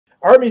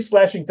Army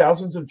slashing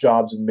thousands of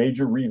jobs in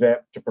major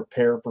revamp to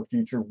prepare for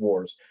future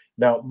wars.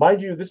 Now,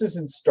 mind you, this is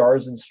in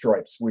Stars and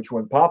Stripes, which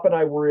when Pop and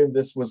I were in,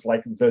 this was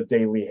like the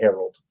Daily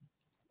Herald.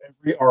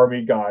 Every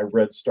Army guy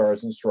read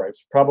Stars and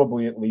Stripes,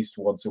 probably at least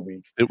once a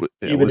week,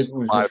 even if it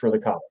was just for the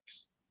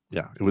comics.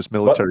 Yeah, it was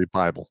military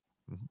Bible.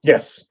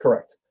 Yes,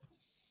 correct.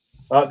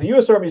 The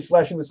U.S. Army is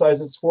slashing the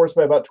size of its force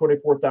by about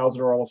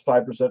 24,000 or almost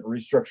 5%,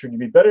 restructuring to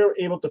be better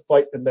able to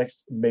fight the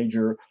next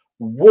major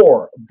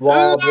war.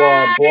 Blah,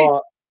 blah, blah.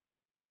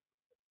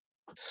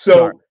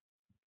 So,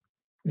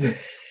 the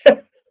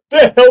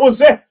hell was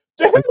that?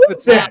 The hell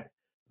was that?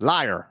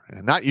 Liar,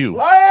 not you.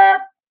 Liar!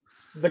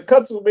 The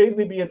cuts will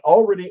mainly be in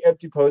already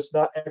empty posts,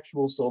 not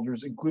actual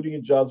soldiers, including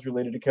in jobs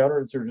related to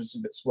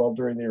counterinsurgency that swelled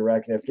during the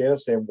Iraq and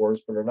Afghanistan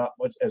wars, but are not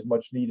as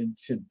much needed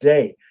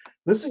today.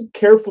 Listen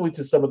carefully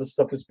to some of the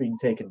stuff that's being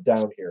taken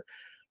down here.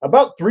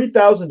 About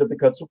 3,000 of the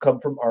cuts will come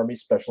from Army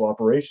Special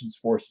Operations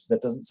Forces.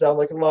 That doesn't sound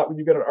like a lot when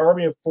you've got an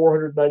army of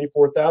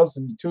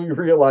 494,000 until you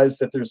realize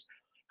that there's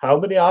how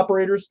many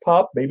operators,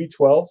 Pop? Maybe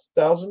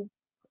 12,000?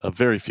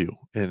 Very few.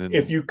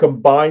 If you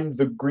combine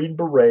the Green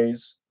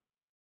Berets,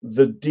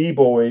 the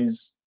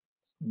D-Boys,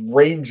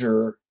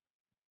 Ranger,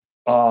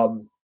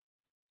 and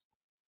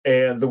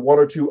the one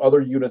or two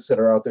other units that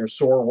are out there,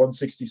 SOAR,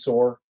 160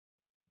 SOAR,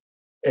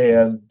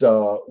 and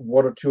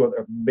one or two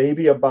other,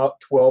 maybe about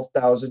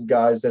 12,000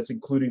 guys. That's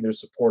including their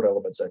support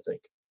elements, I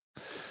think.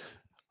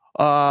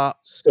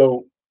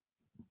 So,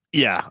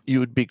 yeah, you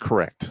would be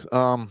correct.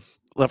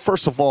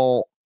 First of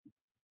all,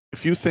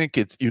 if you think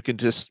you can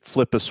just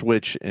flip a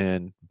switch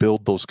and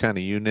build those kind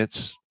of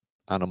units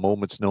on a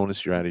moment's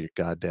notice, you're out of your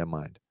goddamn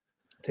mind.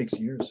 It takes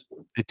years.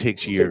 It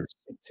takes years.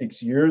 It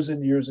takes years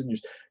and years and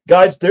years.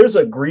 Guys, there's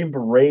a Green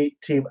Beret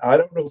team. I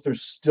don't know if they're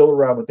still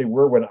around, but they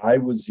were when I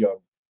was young,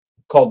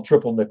 called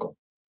Triple Nickel.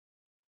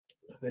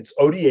 It's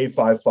ODA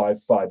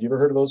 555. You ever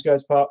heard of those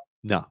guys, Pop?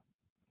 No.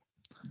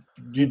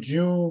 Did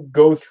you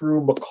go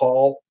through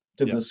McCall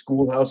to the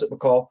schoolhouse at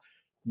McCall?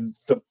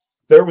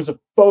 There was a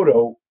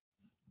photo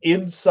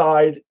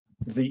inside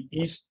the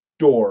east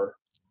door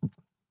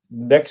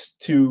next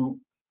to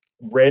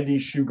Randy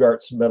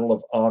Shugart's Medal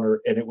of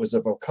Honor, and it was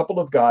of a couple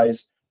of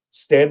guys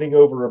standing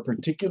over a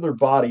particular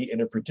body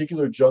in a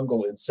particular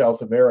jungle in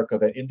South America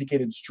that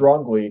indicated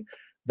strongly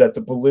that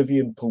the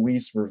Bolivian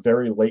police were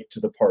very late to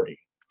the party.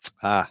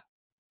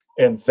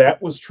 And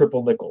that was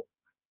Triple Nickel.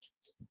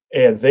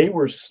 And they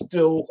were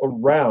still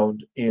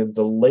around in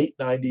the late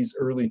 90s,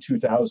 early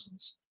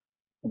 2000s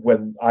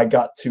when I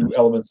got to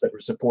elements that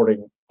were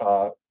supporting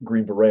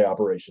Green Beret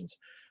operations.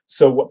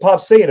 So what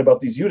Pop's saying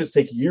about these units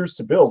take years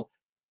to build,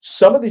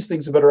 some of these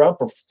things have been around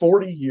for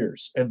 40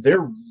 years, and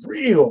they're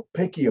real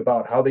picky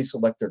about how they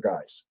select their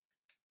guys.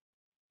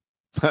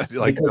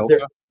 Like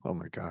oh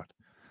my God.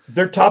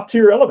 They're top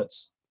tier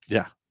elements.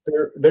 Yeah.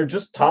 They're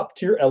just top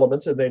tier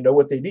elements, and they know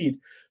what they need.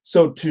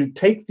 So to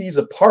take these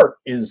apart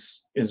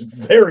is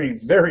very,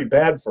 very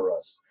bad for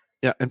us.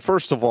 Yeah, and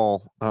first of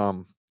all,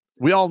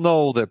 we all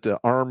know that the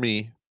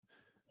Army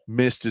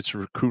missed its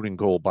recruiting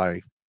goal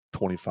by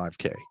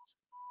 25K.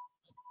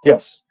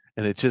 Yes.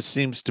 And it just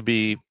seems to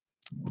be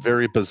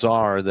very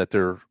bizarre that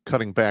they're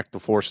cutting back the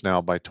force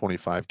now by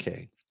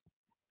 25K.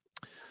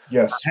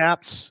 Yes.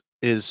 Perhaps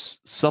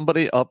is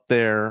somebody up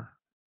there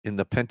in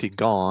the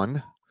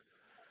Pentagon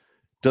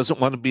doesn't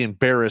want to be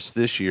embarrassed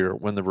this year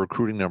when the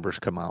recruiting numbers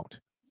come out.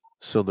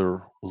 So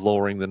they're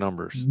lowering the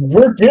numbers.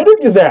 We're getting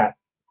to that.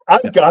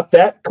 I've got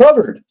that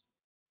covered.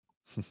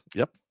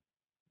 Yep.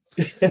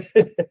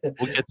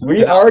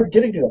 We are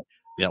getting to that.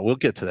 Yeah, we'll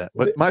get to that.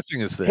 But my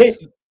thing is this. Hey,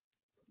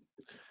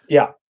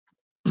 yeah.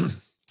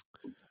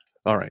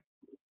 All right.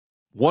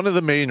 One of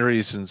the main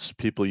reasons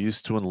people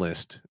used to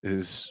enlist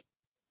is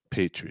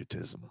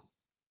patriotism.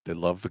 They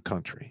love the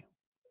country.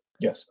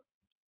 Yes.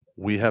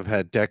 We have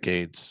had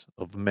decades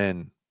of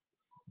men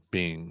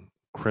being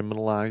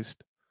criminalized,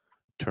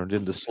 turned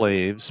into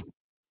slaves,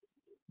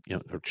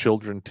 their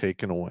children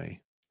taken away.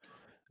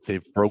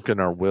 They've broken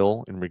our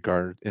will in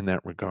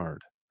that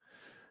regard.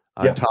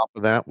 On top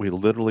of that, we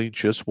literally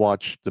just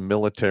watched the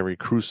military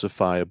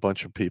crucify a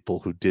bunch of people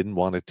who didn't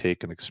want to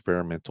take an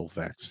experimental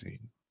vaccine.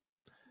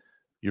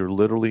 You're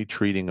literally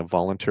treating a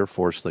volunteer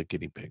force like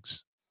guinea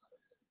pigs.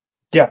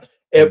 Yeah.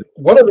 And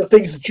one of the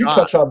things that you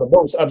touch on the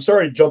most, I'm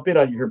sorry to jump in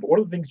on you here, but one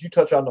of the things you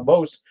touch on the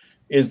most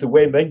is the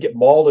way men get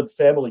mauled in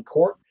family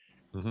court.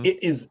 Mm-hmm.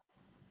 It is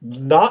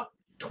not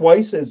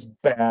twice as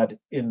bad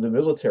in the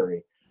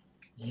military.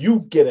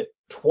 You get it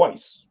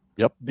twice.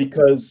 Yep.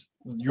 Because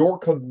your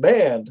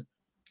command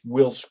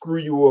will screw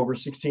you over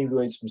 16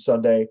 days from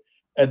Sunday,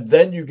 and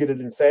then you get it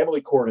in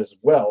family court as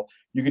well.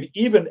 You can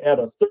even add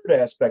a third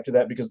aspect to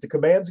that because the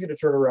command's going to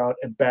turn around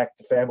and back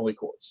to family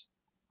courts.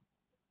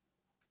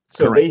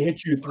 So Correct. They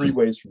hit you 3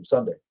 ways from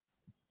Sunday.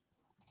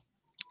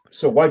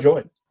 So why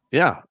join?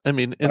 Yeah. I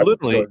mean, and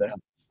literally,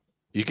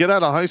 you get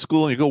out of high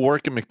school and you go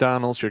work at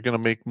McDonald's, you're going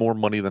to make more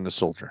money than a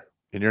soldier.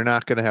 And you're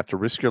not going to have to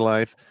risk your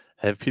life,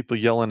 have people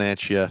yelling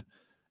at you,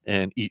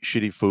 and eat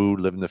shitty food,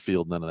 live in the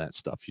field, none of that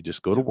stuff. You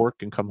just go to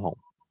work and come home.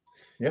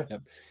 Yeah.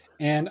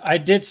 And I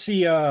did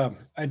see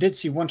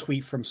one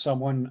tweet from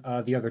someone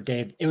the other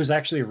day. It was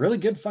actually a really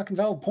good fucking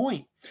valid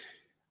point.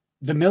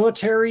 The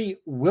military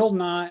will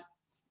not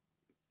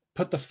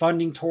put the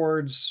funding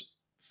towards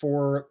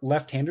for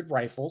left-handed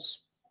rifles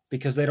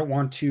because they don't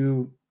want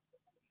to,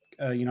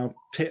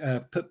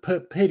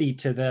 put pity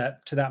to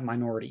that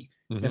minority.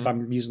 Mm-hmm. If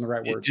I'm using the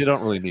right words, you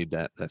don't really need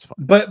that. That's fine.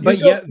 But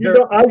yeah,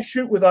 I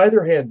shoot with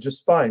either hand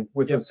just fine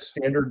with a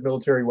standard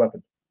military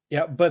weapon.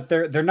 Yeah, but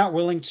they're not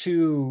willing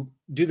to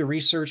do the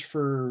research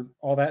for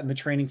all that and the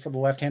training for the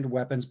left-handed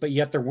weapons, but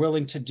yet they're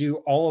willing to do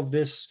all of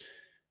this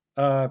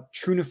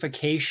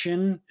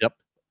trunification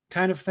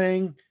kind of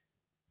thing.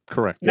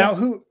 Correct.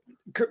 Now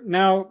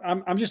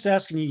I'm just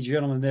asking you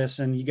gentlemen this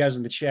and you guys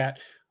in the chat,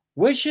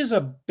 which is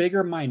a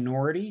bigger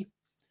minority?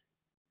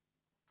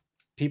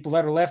 People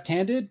that are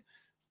left-handed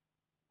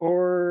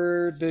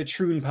or the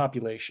Troon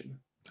population?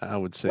 I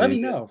would say let me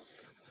know.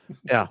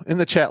 Yeah, in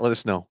the chat, let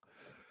us know.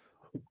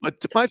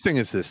 But my thing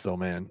is this, though,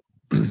 man.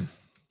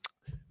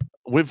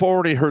 We've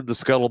already heard the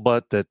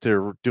scuttlebutt that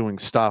they're doing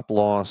stop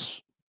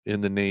loss in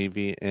the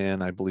Navy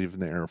and I believe in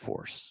the Air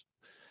Force.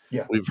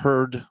 Yeah. We've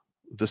heard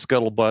the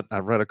scuttlebutt.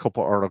 I've read a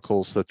couple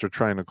articles that they're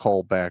trying to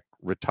call back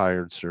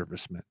retired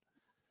servicemen.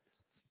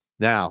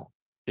 Now,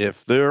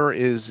 if there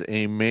is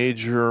a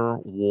major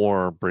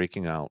war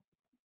breaking out,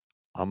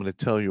 I'm going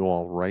to tell you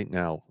all right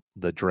now,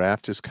 the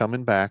draft is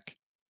coming back,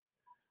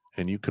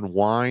 and you can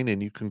whine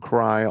and you can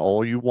cry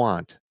all you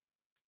want.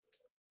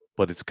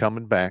 But it's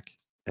coming back,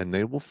 and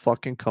they will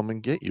fucking come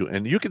and get you.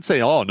 And you can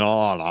say, oh, no,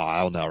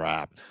 I'll never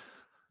happen.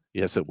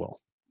 Yes, it will.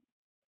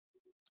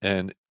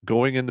 And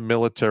going in the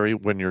military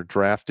when you're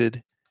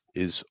drafted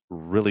is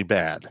really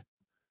bad.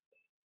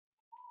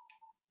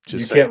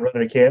 You can't run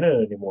into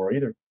Canada anymore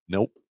either.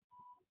 Nope.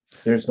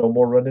 There's no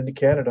more running to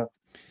Canada.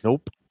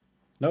 Nope.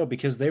 No,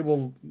 because they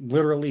will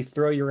literally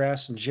throw your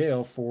ass in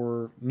jail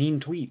for mean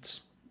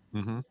tweets.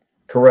 Mm-hmm.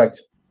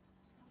 Correct.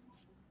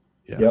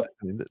 Yeah, yep.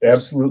 I mean,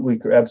 absolutely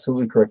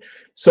correct.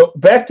 So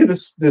back to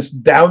this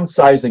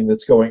downsizing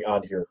that's going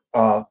on here.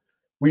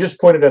 We just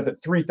pointed out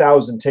that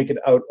 3,000 taken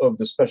out of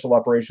the special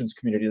operations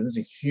community. This is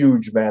a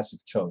huge,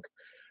 massive chunk.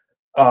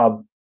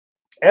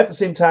 At the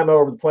same time,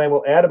 however, the plan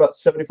will add about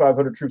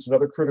 7,500 troops and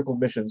other critical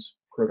missions,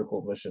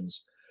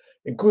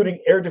 including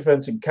air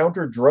defense and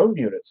counter drone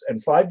units,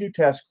 and 5 new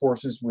task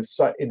forces with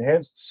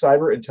enhanced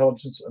cyber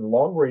intelligence and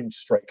long-range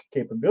strike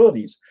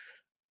capabilities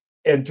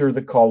enter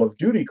the Call of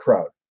Duty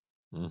crowd.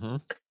 Mm-hmm.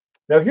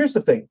 Now, here's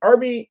the thing.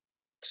 Army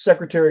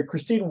Secretary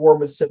Christine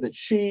Wormuth said that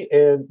she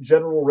and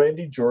General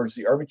Randy George,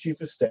 the Army Chief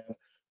of Staff,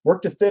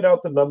 worked to thin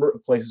out the number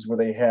of places where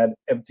they had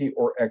empty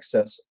or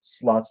excess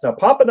slots. Now,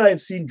 Pop and I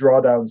have seen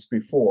drawdowns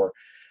before.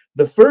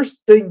 The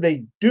first thing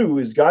they do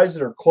is guys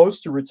that are close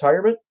to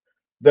retirement,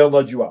 they'll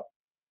nudge you out.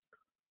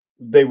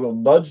 They will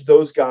nudge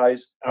those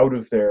guys out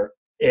of there,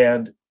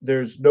 and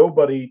there's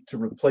nobody to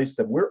replace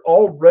them. We're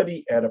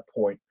already at a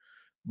point.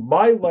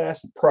 My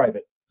last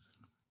private,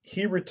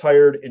 he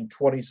retired in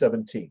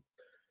 2017.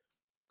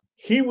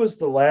 He was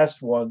the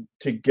last one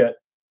to get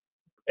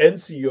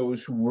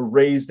NCOs who were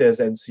raised as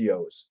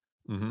NCOs.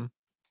 Mm-hmm.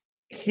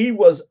 He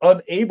was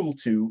unable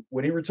to,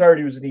 when he retired,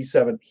 he was an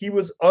E7. He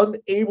was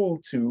unable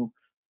to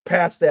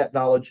pass that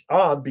knowledge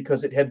on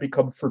because it had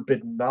become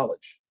forbidden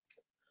knowledge.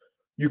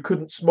 You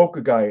couldn't smoke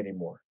a guy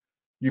anymore.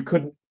 You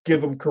couldn't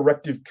give him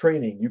corrective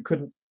training. You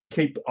couldn't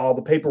keep all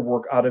the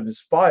paperwork out of his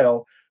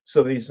file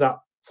so that he's not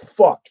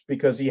fucked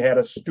because he had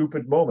a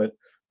stupid moment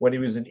when he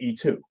was in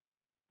E2.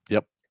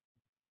 Yep.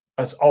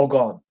 That's all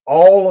gone.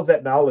 All of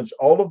that knowledge,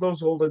 all of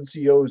those old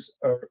NCOs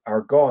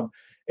are gone.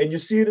 And you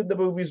see it in the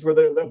movies where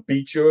they'll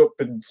beat you up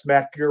and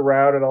smack you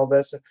around and all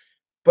that stuff.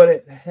 But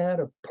it had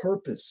a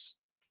purpose.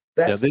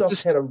 That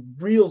stuff had a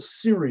real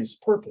serious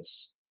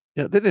purpose.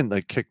 Yeah, they didn't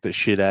like kick the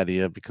shit out of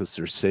you because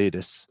they're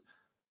sadists.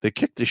 They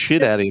kick the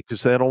shit out of you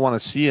because they don't want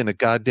to see you in a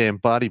goddamn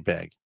body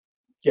bag.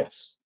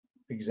 Yes,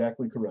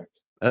 exactly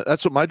correct.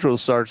 That's what my drill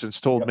sergeants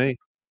told me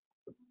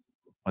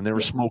when they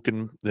were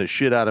smoking the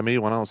shit out of me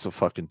when I was a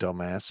fucking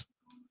dumbass.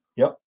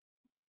 Yep.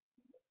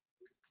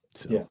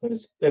 So. Yeah,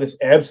 that is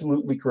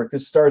absolutely correct.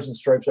 This Stars and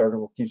Stripes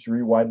article keeps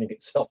rewinding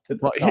itself to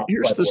the top.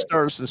 Here's the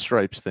Stars and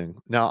Stripes thing.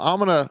 Now, I'm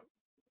going to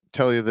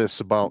tell you this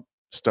about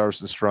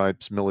Stars and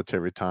Stripes,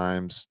 Military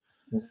Times,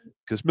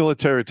 because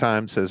Military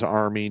Times says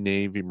Army,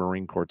 Navy,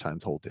 Marine Corps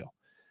Times, the whole deal.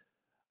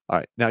 All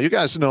right. Now, you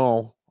guys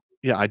know,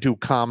 I do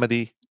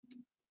comedy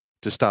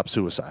to stop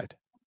suicide.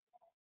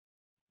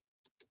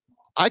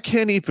 I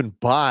can't even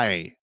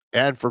buy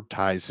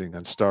advertising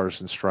on Stars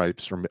and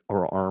Stripes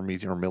or Army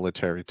or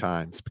Military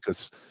Times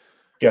because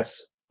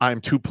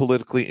I'm too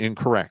politically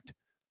incorrect.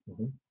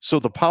 Mm-hmm. So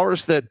the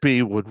powers that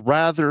be would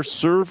rather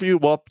serve you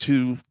up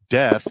to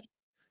death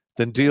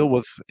than deal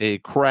with a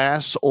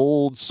crass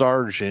old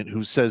sergeant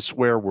who says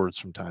swear words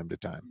from time to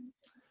time.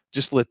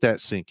 Just let that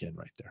sink in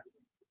right there.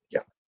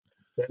 Yeah,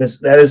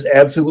 that is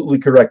absolutely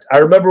correct. I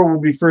remember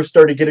when we first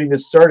started getting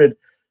this started,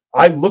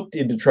 I looked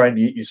into trying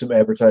to get you some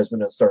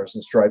advertisement on Stars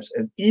and Stripes.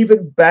 And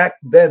even back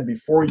then,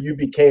 before you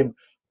became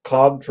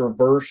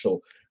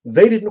controversial,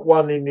 they didn't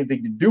want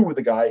anything to do with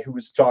a guy who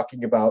was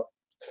talking about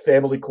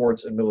family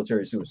courts and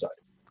military suicide.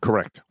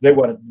 Correct. They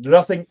wanted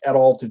nothing at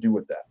all to do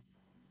with that.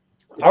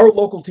 Our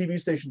local TV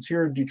stations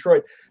here in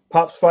Detroit,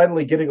 Pop's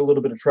finally getting a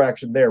little bit of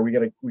traction there. We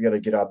gotta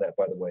get on that,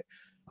 by the way.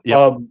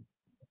 Yep.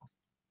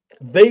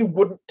 They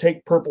wouldn't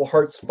take Purple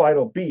Heart's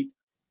final beat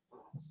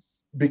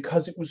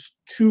because it was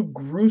too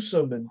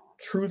gruesome and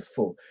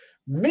truthful.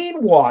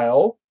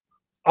 Meanwhile,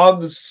 on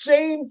the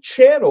same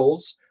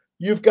channels,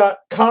 you've got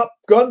cop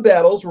gun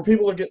battles where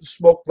people are getting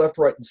smoked left,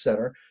 right, and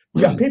center.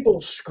 You got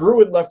people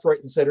screwing left, right,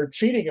 and center,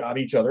 cheating on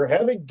each other,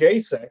 having gay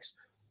sex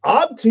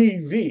on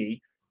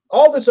TV,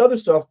 all this other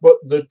stuff. But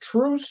the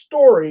true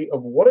story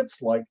of what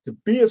it's like to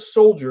be a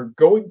soldier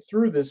going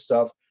through this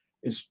stuff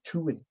is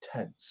too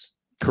intense.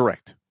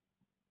 Correct.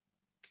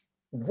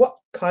 What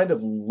kind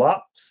of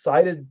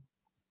lopsided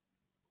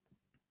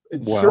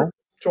insert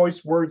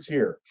choice words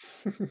here?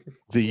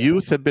 The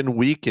youth have been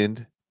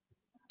weakened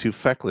to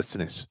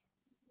fecklessness.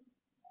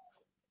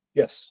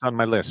 Yes. On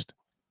my list.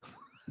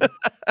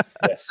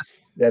 Yes,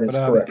 that is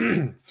correct.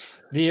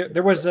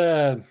 There was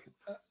a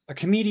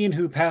comedian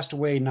who passed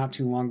away not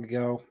too long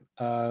ago.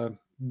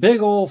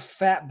 Big old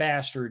fat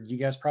bastard. You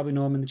guys probably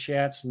know him in the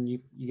chats, and you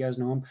guys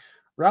know him.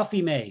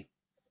 Ralphie May.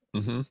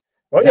 Mm-hmm.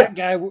 Oh,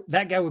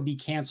 that guy would be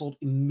canceled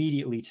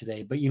immediately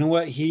today. But you know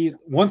what?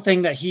 One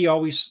thing that he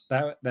always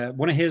that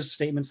one of his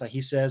statements that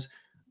he says,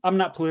 "I'm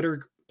not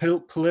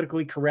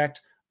politically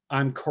correct.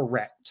 I'm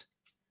correct."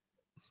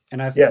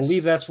 And I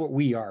believe that's what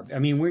we are. I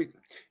mean, we're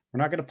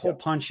not going to pull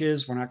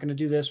punches. We're not going to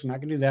do this. We're not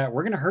going to do that.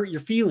 We're going to hurt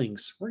your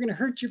feelings. We're going to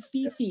hurt your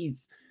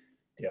feeties.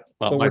 Yeah.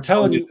 But we're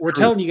telling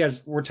you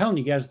guys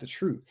the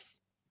truth.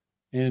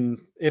 And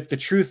if the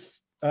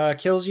truth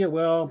kills you,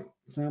 well,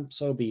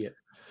 so be it.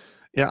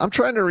 Yeah, I'm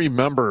trying to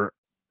remember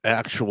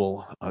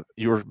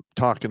you were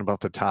talking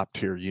about the top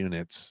tier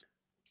units.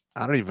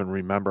 I don't even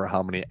remember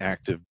how many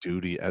active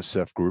duty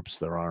SF groups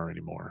there are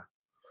anymore.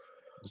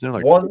 Is there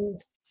like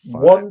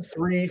 1,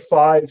 3,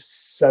 5,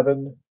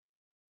 7?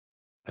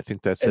 I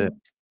think that's it.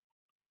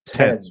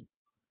 10.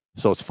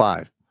 So it's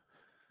 5.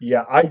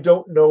 Yeah, I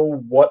don't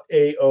know what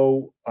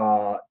AO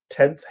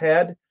 10th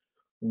had.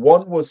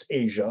 One was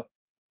Asia.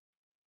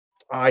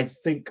 I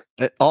think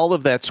all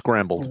of that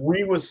scrambled.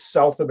 3 was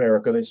South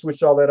America. They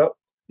switched all that up.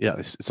 Yeah,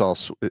 it's all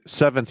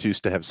 7th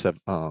used to have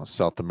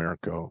South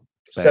America.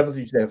 7th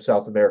used to have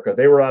South America.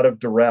 They were out of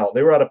Doral.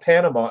 They were out of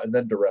Panama and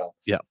then Doral.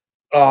 Yeah.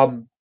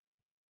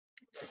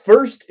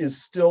 1st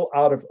is still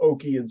out of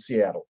Oki in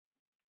Seattle.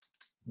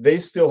 They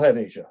still have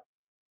Asia.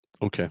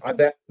 Okay.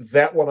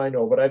 That one I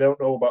know, but I don't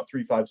know about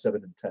 3, 5,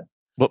 7, and 10.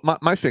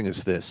 But my thing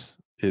is this: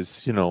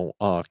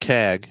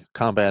 CAG,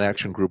 Combat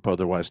Action Group,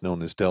 otherwise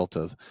known as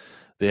Delta.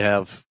 They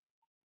have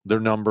their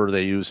number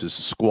they use is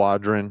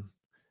squadron.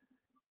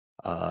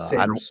 I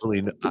don't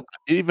really know.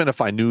 Even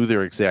if I knew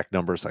their exact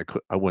numbers,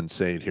 I wouldn't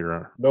say it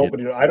here.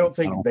 Nobody. I don't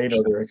think they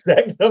know their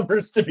exact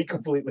numbers, to be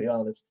completely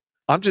honest.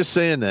 I'm just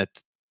saying that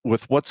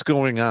with what's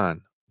going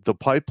on, the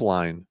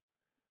pipeline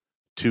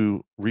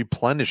to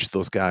replenish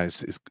those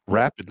guys is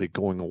rapidly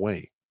going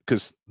away,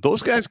 because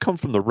those guys come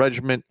from the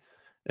regiment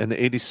and the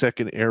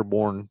 82nd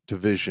Airborne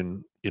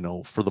Division,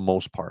 for the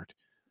most part.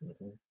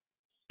 Mm-hmm.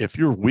 If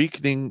you're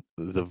weakening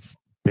the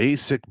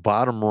basic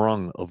bottom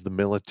rung of the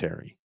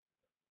military,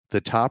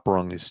 the top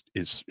rung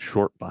is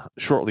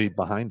shortly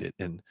behind it.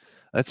 And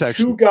that's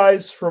actually two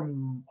guys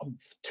from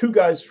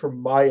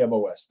my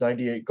MOS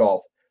 98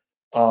 Golf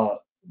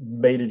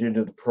made it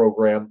into the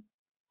program.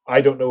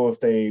 I don't know if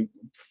they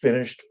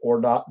finished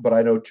or not, but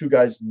I know 2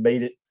 guys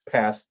made it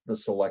past the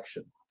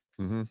selection.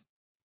 Mm-hmm.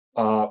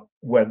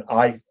 When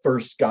I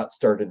first got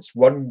started. It's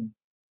one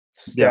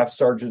staff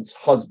sergeant's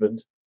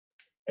husband,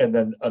 and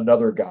then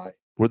another guy.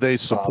 Were they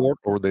support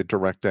or were they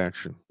direct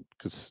action?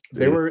 Because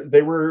they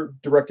were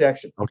direct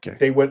action. Okay.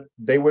 They went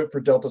for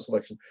Delta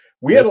selection.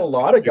 We had a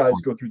lot of guys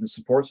go through the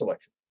support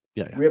selection.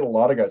 Yeah. We had a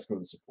lot of guys go to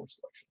the support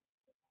selection.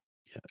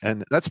 Yeah.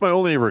 And that's my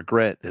only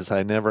regret, is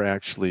I never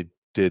actually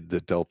did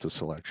the Delta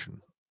selection.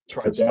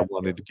 Tried that. I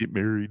wanted to get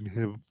married and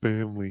have a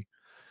family,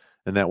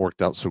 and that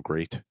worked out so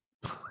great.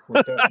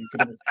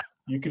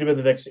 You could have been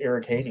the next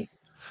Eric Haney.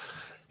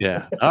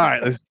 Yeah. All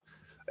right.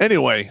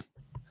 Anyway,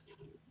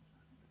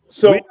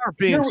 so we are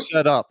being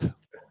set up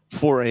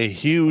for a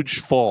huge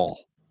fall.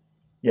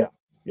 Yeah.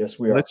 Yes,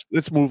 we are.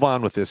 Let's move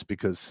on with this,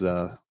 because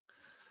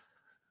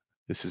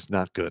this is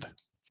not good.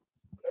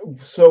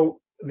 So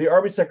the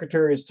Army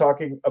Secretary is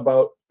talking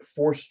about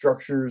force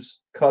structures,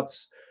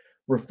 cuts,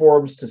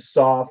 reforms to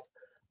SOF,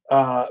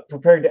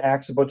 preparing to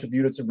axe a bunch of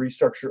units and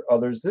restructure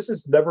others. This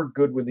is never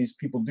good when these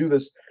people do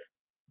this.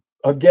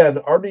 Again,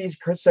 Army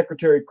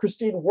Secretary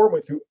Christine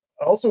Wormuth, who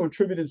also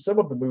attributed some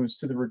of the moves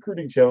to the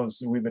recruiting challenges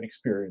that we've been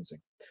experiencing.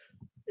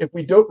 If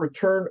we don't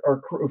turn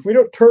our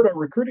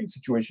recruiting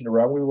situation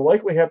around, we will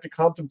likely have to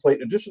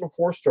contemplate additional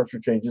force structure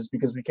changes,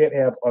 because we can't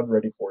have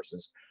unready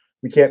forces.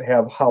 We can't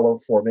have hollow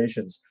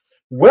formations.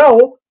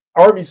 Well,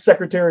 Army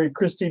Secretary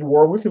Christine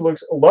Wormuth, who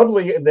looks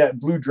lovely in that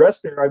blue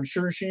dress there, I'm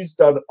sure she's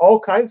done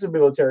all kinds of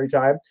military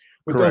time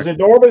with Correct. Those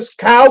enormous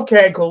cow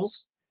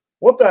cankles.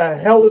 What the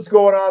hell is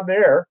going on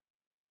there?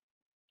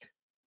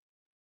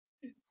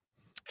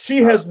 She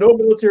has no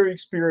military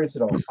experience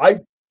at all. I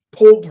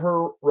pulled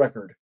her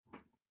record.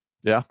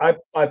 Yeah.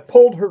 I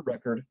pulled her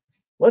record.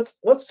 Let's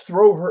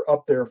throw her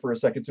up there for a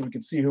second so we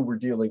can see who we're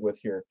dealing with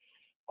here.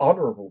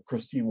 Honorable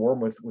Christine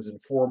Wormuth was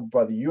informed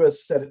by the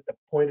U.S. Senate,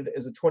 appointed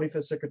as the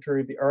 25th Secretary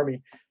of the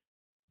Army.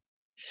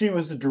 She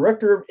was the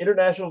director of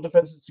International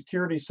Defense and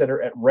Security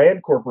Center at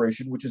RAND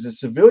Corporation, which is a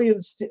civilian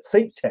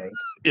think tank.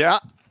 Yeah.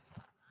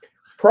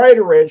 Prior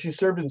to RAND, she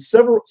served in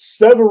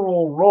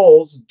several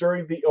roles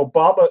during the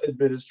Obama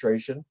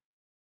administration.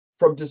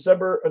 From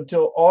December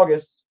until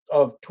August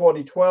of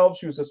 2012,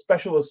 she was a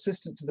special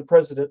assistant to the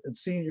president and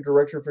senior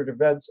director for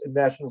Defense and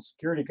National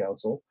Security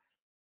Council.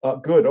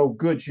 Good. Oh,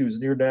 good. She was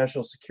near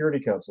National Security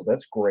Council.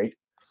 That's great.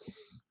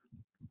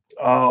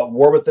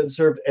 Wormuth then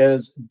served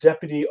as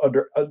Deputy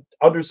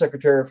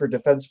Undersecretary for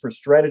Defense for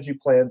Strategy,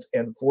 Plans,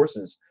 and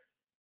Forces.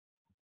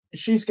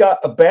 She's got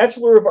a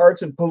Bachelor of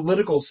Arts in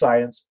Political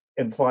Science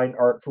and Fine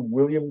Art from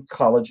William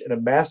College and a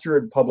Master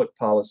in Public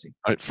Policy.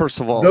 All right, first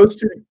of all, those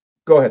two.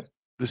 Go ahead.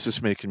 This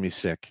is making me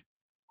sick.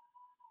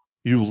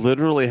 You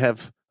literally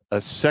have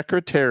a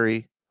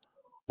Secretary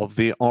of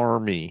the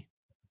Army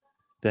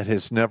that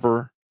has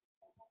never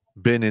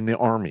been in the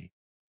Army.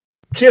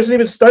 She hasn't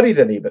even studied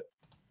any of it.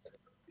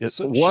 She's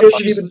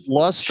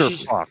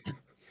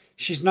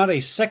not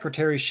a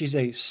secretary. She's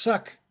a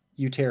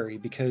suck-utary,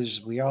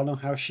 because we all know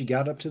how she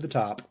got up to the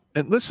top.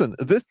 And listen,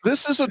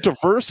 this is a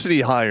diversity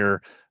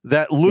hire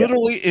that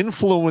literally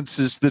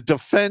influences the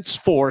defense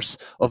force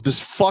of this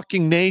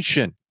fucking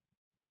nation.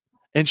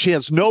 And she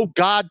has no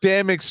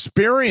goddamn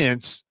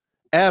experience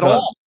at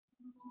all.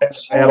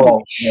 At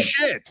all.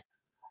 Shit.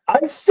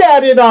 I've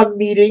sat in on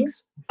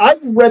meetings.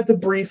 I've read the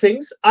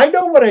briefings. I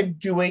know what I'm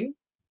doing.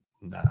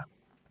 Nah.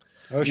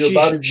 Oh, you're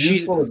about as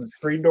useful as a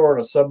screen door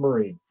on a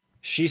submarine.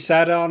 She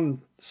sat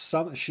on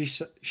some.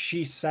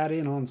 She sat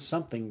in on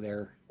something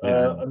there.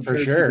 I'm sure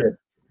she did.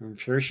 I'm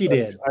sure she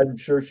did. I'm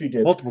sure she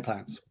did multiple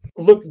times.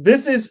 Look,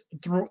 this is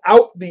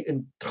throughout the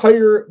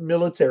entire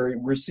military.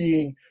 We're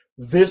seeing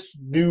this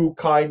new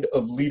kind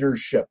of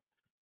leadership,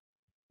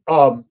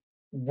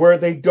 where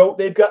they've got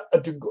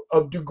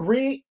a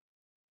degree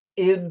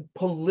in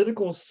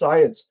political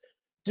science.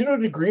 Do you know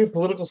what a degree in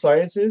political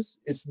science is?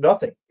 It's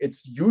nothing.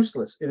 It's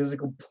useless. It is a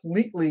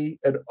completely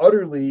and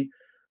utterly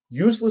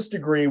useless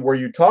degree where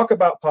you talk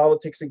about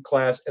politics in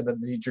class and then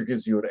the teacher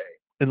gives you an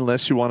A.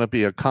 Unless you want to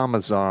be a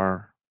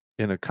commissar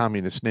in a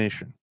communist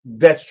nation.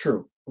 That's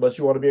true. Unless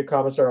you want to be a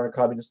commissar in a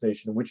communist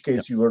nation, in which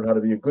case you learn how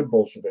to be a good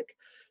Bolshevik.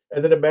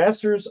 And then a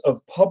Master's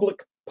of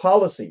Public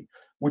Policy,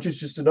 which is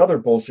just another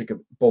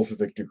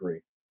Bolshevik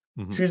degree.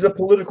 Mm-hmm. She's a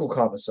political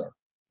commissar.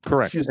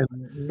 Correct. She has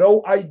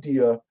no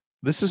idea.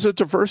 This is a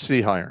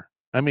diversity hire.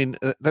 I mean,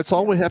 that's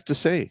all we have to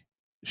say.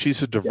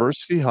 She's a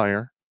diversity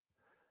hire,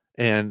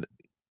 and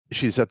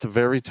she's at the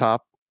very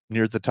top,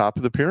 near the top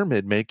of the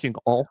pyramid, making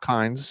all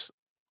kinds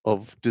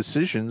of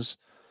decisions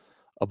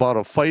about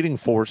a fighting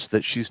force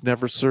that she's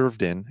never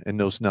served in and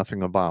knows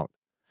nothing about.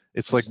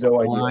 It's like the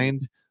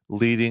blind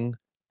leading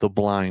the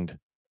blind.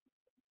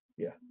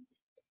 Yeah.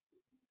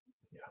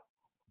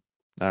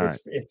 All right.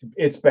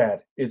 It's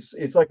bad.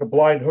 It's like a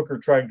blind hooker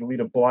trying to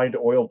lead a blind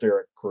oil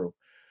derrick crew.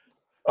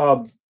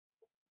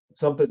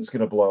 Something's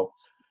going to blow.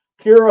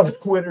 Here are the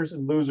winners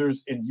and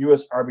losers in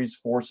U.S. Army's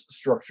force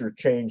structure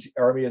change.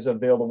 Army has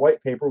unveiled a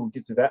white paper, we'll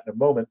get to that in a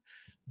moment,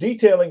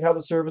 detailing how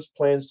the service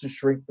plans to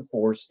shrink the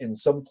force in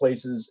some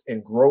places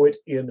and grow it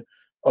in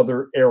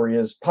other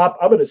areas. Pop,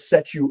 I'm going to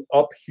set you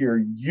up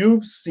here.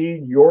 You've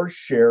seen your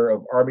share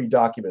of Army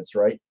documents,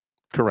 right?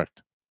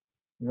 Correct.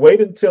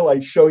 Wait until I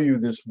show you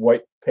this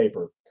white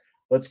paper.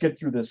 Let's get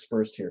through this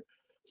first here.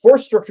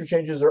 Force structure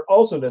changes are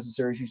also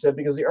necessary, she said,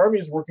 because the Army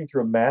is working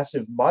through a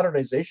massive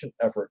modernization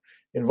effort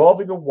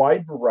involving a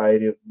wide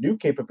variety of new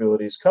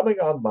capabilities coming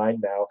online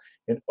now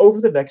and over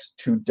the next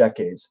 2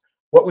 decades.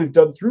 What we've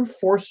done through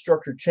force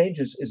structure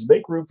changes is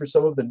make room for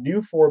some of the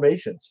new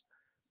formations.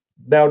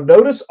 Now,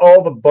 notice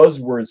all the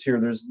buzzwords here.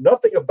 There's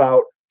nothing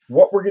about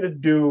what we're going to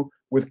do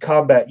with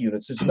combat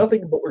units. There's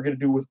nothing what we're going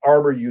to do with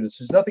armor units.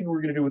 There's nothing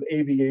we're going to do with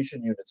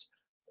aviation units.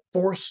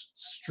 Force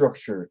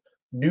structure,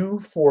 new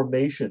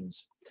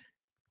formations,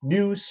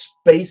 new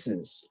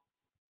spaces.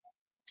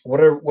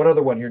 What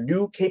other one here?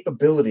 New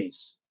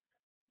capabilities.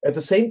 At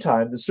the same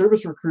time, the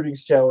service recruiting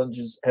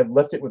challenges have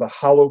left it with a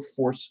hollow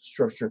force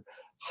structure.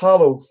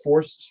 Hollow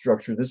force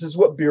structure. This is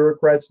what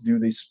bureaucrats do.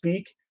 They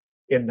speak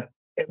in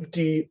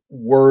empty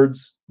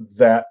words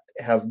that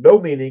have no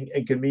meaning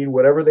and can mean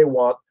whatever they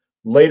want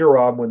later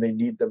on when they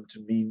need them to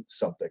mean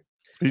something.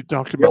 Are you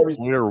talking about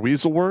Blair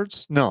weasel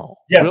words? No.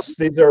 Yes,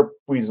 these are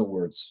weasel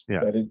words.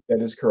 Yeah.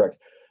 That is correct.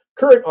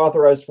 Current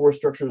authorized force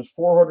structure is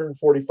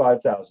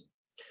 445,000.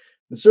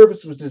 The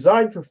service was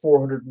designed for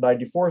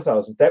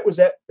 494,000. That was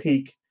at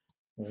peak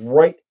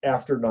right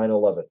after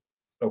 9/11.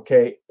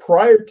 Okay.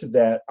 Prior to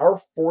that, our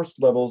force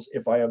levels,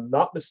 if I am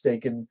not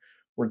mistaken,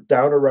 were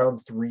down around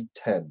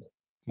 310.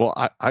 Well,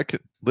 I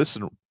could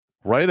listen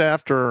right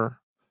after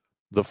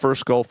the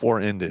first Gulf War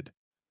ended.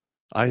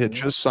 I had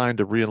just signed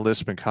a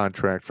reenlistment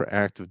contract for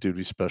active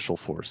duty special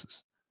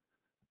forces.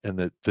 And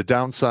the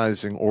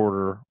downsizing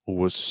order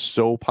was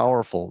so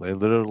powerful. They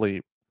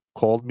literally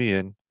called me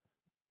in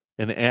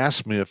and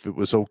asked me if it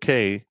was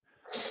okay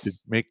to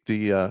make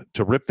the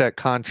to rip that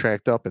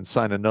contract up and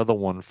sign another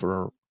one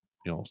for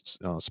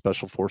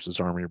Special Forces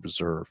Army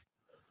Reserve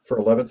for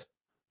 11th,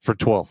 for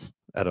 12th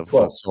out of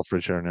 12th.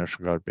 Selfridge Air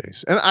National Guard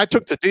Base. And I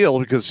took the deal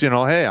because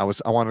hey, I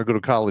wanted to go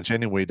to college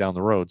anyway down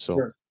the road. So,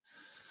 sure.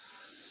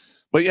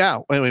 But yeah,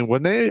 I mean,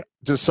 when they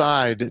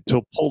decide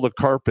to pull the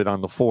carpet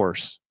on the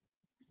force,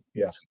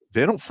 yeah,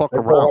 they don't fuck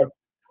around.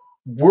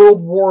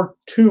 World War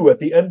II, at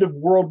the end of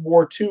World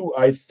War II,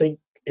 I think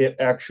it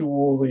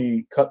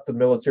actually cut the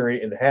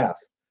military in half.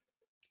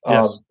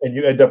 Yes. And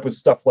you end up with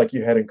stuff like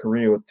you had in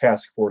Korea with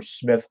Task Force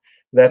Smith.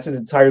 That's an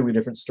entirely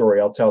different story.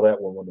 I'll tell that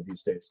one of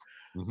these days.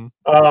 Mm-hmm.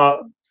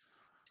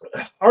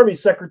 Army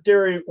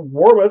Secretary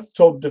Wormuth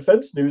told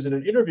Defense News in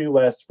an interview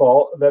last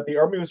fall that the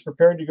Army was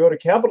preparing to go to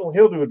Capitol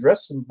Hill to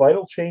address some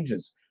vital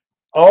changes.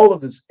 All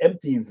of this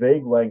empty,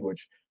 vague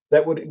language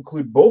that would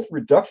include both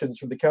reductions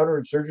from the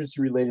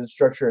counterinsurgency-related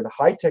structure and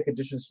high-tech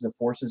additions to the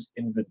force's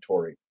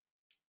inventory.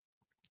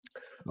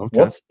 Okay.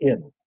 What's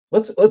in?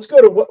 Let's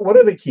go to what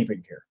are they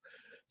keeping here?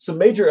 Some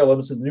major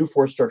elements of the new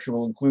force structure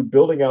will include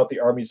building out the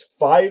Army's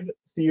 5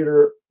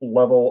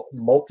 theater-level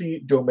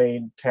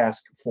multi-domain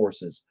task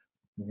forces.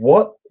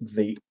 What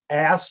the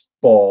ass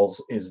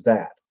balls is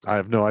that? I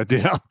have no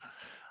idea.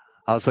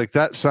 I was like,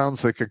 that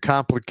sounds like a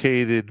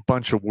complicated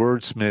bunch of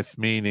wordsmith,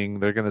 meaning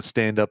they're going to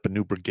stand up a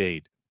new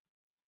brigade.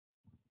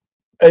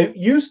 It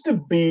used to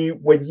be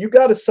when you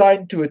got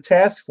assigned to a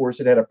task force,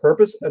 it had a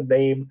purpose, a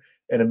name,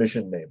 and a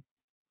mission name.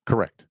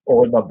 Correct.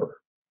 Or a number.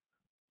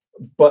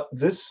 But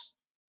this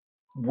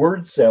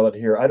word salad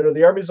here, I don't know,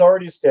 the Army's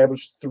already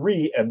established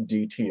 3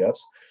 MDTFs,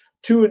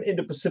 2 in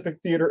Indo-Pacific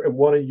theater and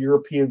 1 in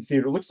European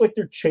theater. Looks like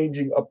they're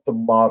changing up the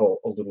model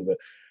a little bit.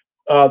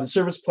 The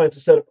service plans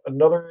to set up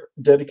another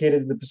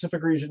dedicated in the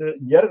Pacific region,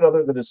 and yet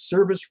another that is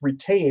service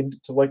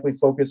retained to likely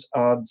focus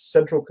on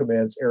Central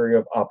Command's area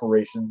of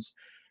operations.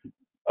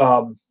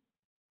 God,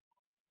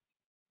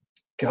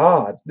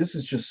 this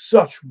is just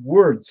such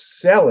word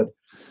salad.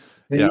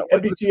 The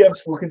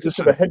MDTFs will consist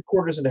of a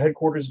headquarters and a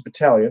headquarters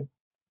battalion.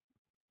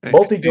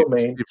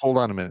 Multi-domain. Steve, hold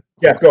on a minute.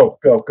 Yeah, go.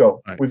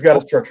 Right. We've got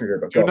a structure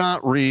here. Do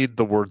not read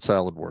the word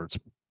salad words.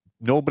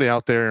 Nobody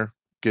out there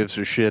gives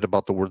a shit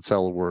about the word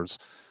salad words.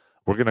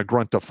 We're going to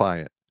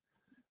gruntify it.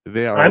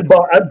 They are. I'm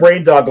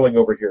brain doggling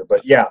over here,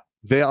 but yeah.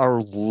 They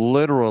are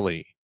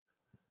literally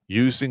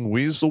using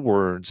weasel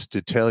words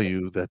to tell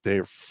you that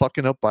they're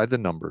fucking up by the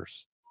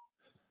numbers.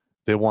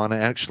 They want to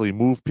actually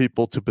move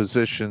people to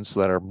positions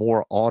that are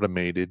more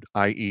automated,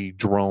 i.e.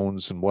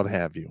 drones and what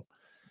have you.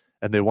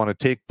 And they want to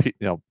take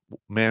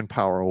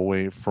manpower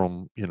away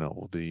from,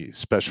 the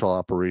special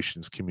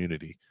operations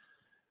community.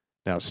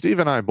 Now, Steve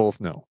and I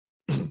both know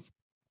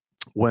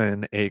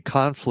when a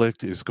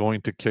conflict is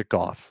going to kick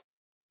off,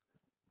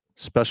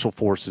 special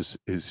forces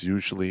is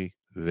usually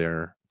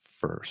there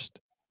first.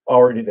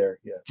 Already there,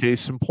 yeah.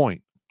 Case in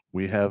point,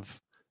 we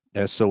have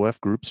SOF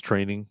groups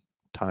training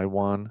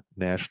Taiwan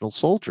national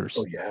soldiers.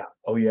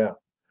 Oh yeah.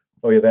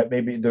 That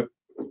may be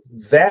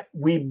that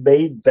we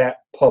made that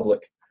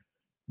public.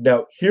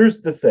 Now,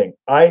 here's the thing.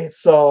 I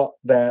saw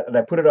that and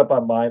I put it up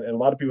online, and a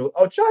lot of people,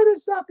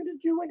 China's not going to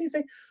do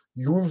anything.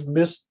 You've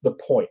missed the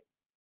point.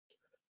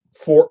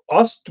 For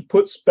us to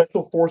put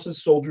special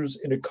forces soldiers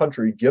in a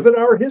country, given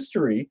our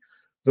history,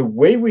 the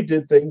way we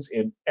did things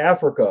in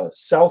Africa,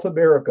 South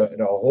America,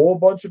 and a whole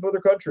bunch of other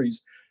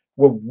countries,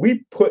 when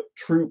we put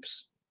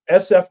troops,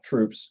 SF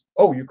troops,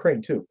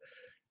 Ukraine too,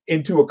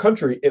 into a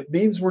country, it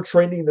means we're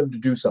training them to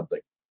do something.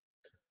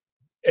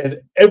 And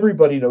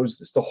everybody knows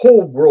this. The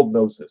whole world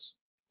knows this.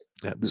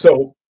 Yeah,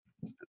 so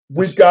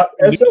we've got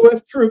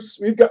SOF troops,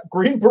 we've got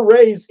Green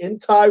Berets in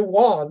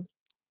Taiwan.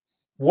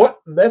 What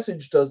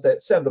message does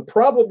that send? The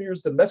problem here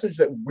is the message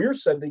that we're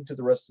sending to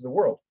the rest of the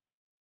world.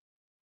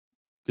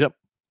 Yep,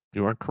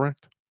 you are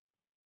correct.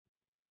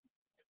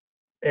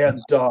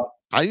 And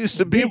I used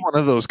to be one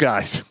of those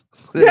guys.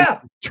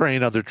 Yeah.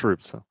 Train other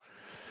troops. So.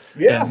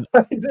 Yeah.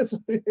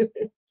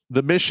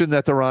 The mission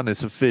that they're on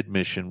is a FID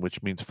mission,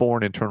 which means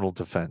Foreign Internal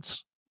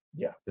Defense.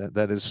 Yeah.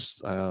 That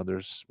is,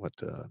 there's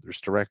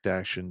direct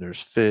action,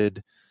 there's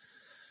FID,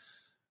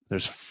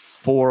 there's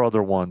 4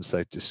 other ones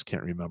I just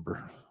can't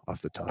remember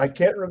off the top. I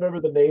can't remember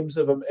the names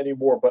of them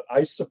anymore, but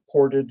I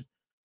supported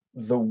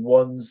the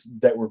ones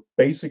that were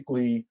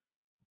basically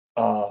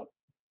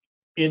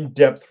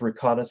in-depth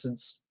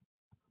reconnaissance,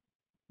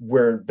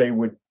 where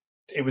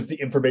it was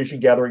the information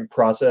gathering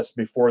process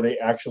before they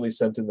actually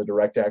sent in the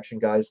direct action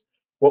guys.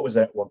 What was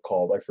that one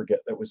called? I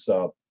forget. That was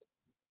I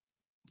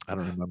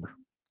don't remember.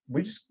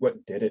 We just went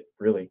and did it,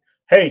 really.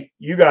 Hey,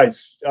 you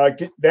guys,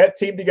 get that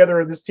team together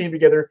and this team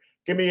together.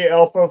 Give me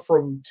Alpha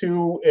from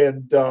 2,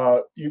 and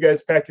you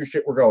guys pack your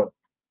shit. We're going.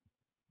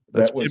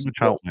 That was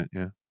how it went,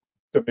 yeah.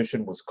 The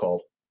mission was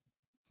called.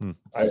 All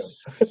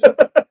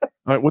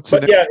right, what's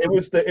but yeah, it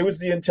was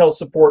the intel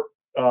support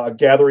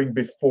gathering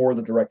before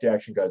the direct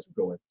action guys would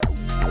go in.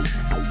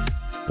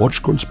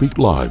 Watch Grunt Speak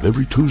live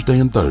every Tuesday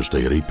and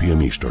Thursday at 8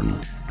 p.m.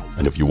 Eastern.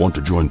 And if you want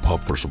to join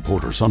Pop for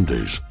Supporter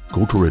Sundays,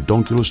 go to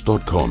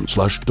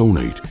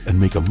redonkulous.com/donate and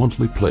make a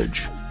monthly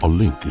pledge. A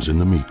link is in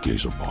the Meat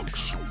Gazer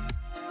box.